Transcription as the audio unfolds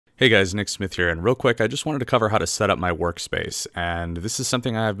Hey guys, Nick Smith here, and real quick, I just wanted to cover how to set up my workspace, and this is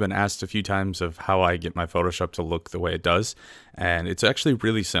something I've been asked a few times of how I get my Photoshop to look the way it does, and it's actually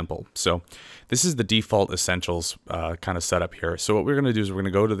really simple. So this is the default essentials kind of setup here. So what we're going to do is we're going to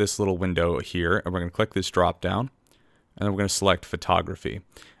go to this little window here, and we're going to click this drop down, and then we're going to select photography.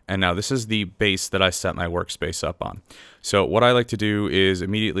 And now this is the base that I set my workspace up on. So what I like to do is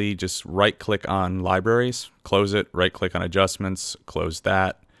immediately just right click on libraries, close it, right click on adjustments, close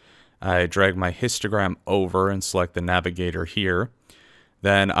that. I drag my histogram over and select the navigator here.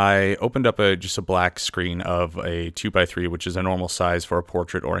 Then I opened up just a black screen of a 2x3, which is a normal size for a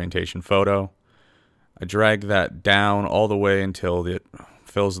portrait orientation photo. I drag that down all the way until it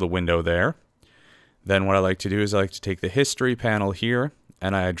fills the window there. Then what I like to do is I like to take the history panel here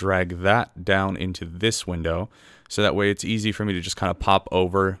and I drag that down into this window. So that way it's easy for me to just kind of pop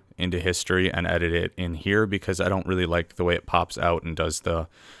over into history and edit it in here, because I don't really like the way it pops out and does the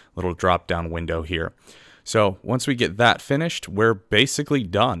little drop down window here. So once we get that finished, we're basically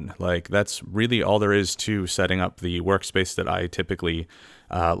done. Like, that's really all there is to setting up the workspace that I typically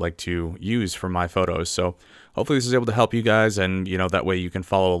like to use for my photos. So hopefully this is able to help you guys, and that way you can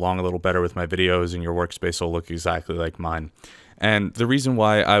follow along a little better with my videos and your workspace will look exactly like mine. And the reason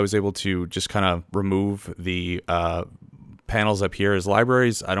why I was able to just kind of remove the panels up here is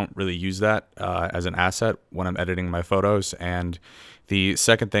libraries. I don't really use that as an asset when I'm editing my photos. And the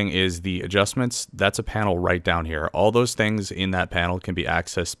second thing is the adjustments. That's a panel right down here. All those things in that panel can be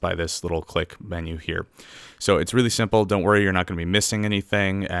accessed by this little click menu here. So it's really simple. Don't worry, you're not going to be missing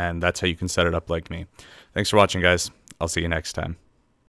anything, and that's how you can set it up like me. Thanks for watching, guys. I'll see you next time.